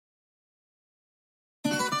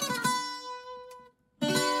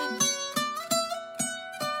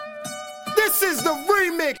This is the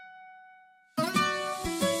remix.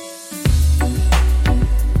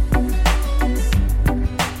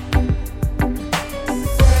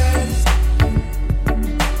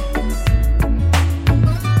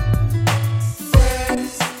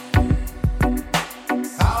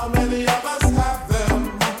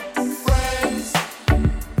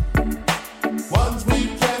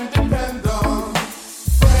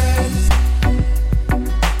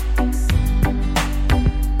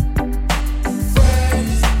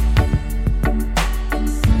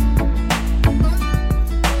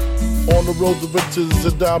 On the road to riches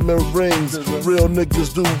and diamond rings, real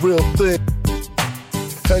niggas do real things.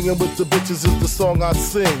 Hanging with the bitches is the song I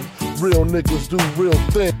sing. Real niggas do real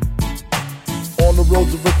things. On the road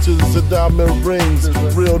to riches and diamond rings,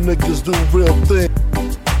 real niggas do real things.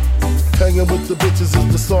 Hanging with the bitches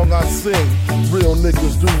is the song I sing. Real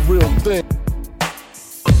niggas do real things.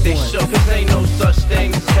 They shook, cause ain't no such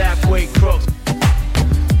thing as halfway crooks.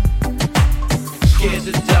 Scared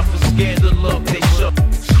to death and scared to look, they shook.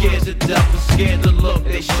 Scared to death and scared to look,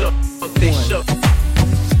 they shook. They shook.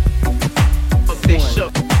 They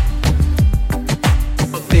shook.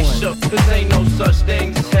 They shook, cause ain't no such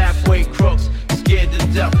thing as halfway crooks. Scared to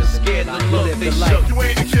death and scared to look, they shook. You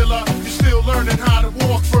ain't a killer, you still learning how to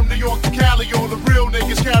walk. From New York to Cali, all the real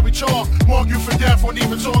niggas carry chalk. Mark you for death, won't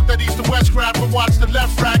even talk that east to west crap. But watch the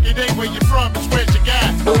left rack, it ain't where you from, it's where you got.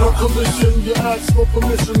 On commission, you ask for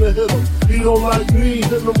permission to hit him. He don't like me,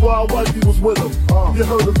 hit him while wifey was with him. You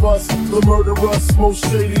heard of us, the murderers, most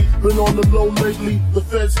shady. Been on the low lately, the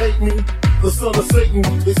feds hate me. The son of Satan,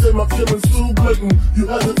 they say my killing's too blatant. You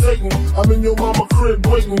hesitating, I'm in your mama crib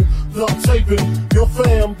waiting. Duct taping, your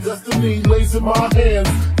fam, destiny lays in my hands.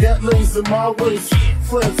 Gat lays in my waist.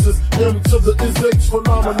 Francis, M to the is H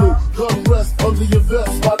phenomenal. Gun rest under your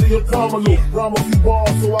vest by the abdominal. Rhyme a few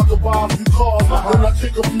bars so I can buy a few cars. Then I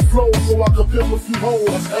kick a few flows so I can pimp a few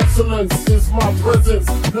hoes. Excellence is my presence.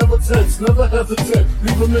 Never tense, never hesitant.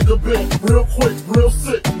 Leave a nigga bent, real quick, real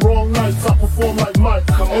sick. Wrong nights, I perform like Mike.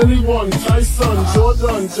 Anyone, Tyson,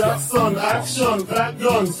 Jordan, Jackson, action, pack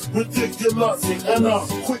guns, ridiculous. And I'm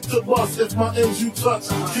quick to bust if my ends you touch.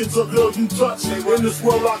 Kids or girls you touch. In this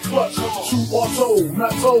world I clutch. True auto,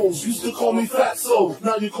 not toes. Used to call me Fatso,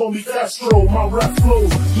 now you call me Castro. My rap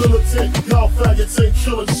flows militant. Y'all faggots ain't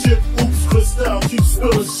killing shit. Oops, Cristal, keep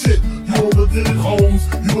spilling shit. You overdid it, Holmes.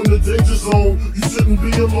 You in the danger zone. You shouldn't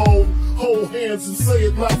be alone. Hold hands and say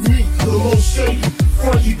it like me. The most shady,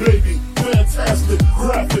 Frankie baby, fantastic,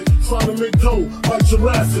 graphic. Trying to make dough like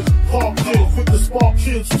Jurassic Park kid. Quick to spark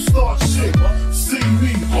kids who start shit. See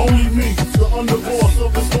me, only me. The underboss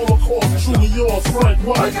of this holocaust. Truly yours, Frank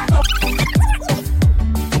White.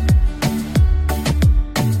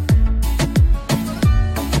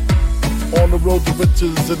 On the road to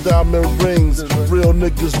riches and diamond rings, real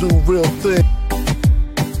niggas do real things.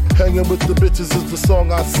 Hanging with the bitches is the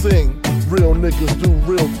song I sing. Real niggas do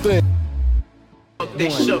real things. They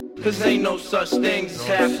shook, cause ain't no such thing as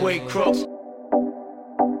halfway crooks.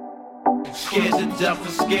 Scared to death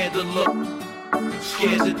and scared to look.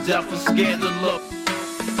 Scared to death and scared to look.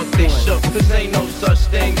 They shook, cause ain't no such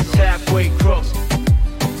thing as halfway crooks.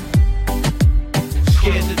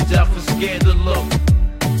 Scared to death and scared to look.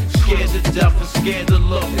 Scared to death and scared to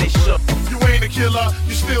look, they shook. You ain't a killer,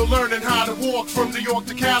 you still learning how to walk. From New York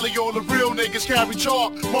to Cali, all the real niggas carry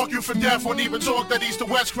chalk. Mark you for death, won't even talk that east to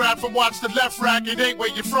west crap. But watch the left rack, it ain't where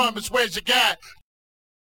you from, it's where you got.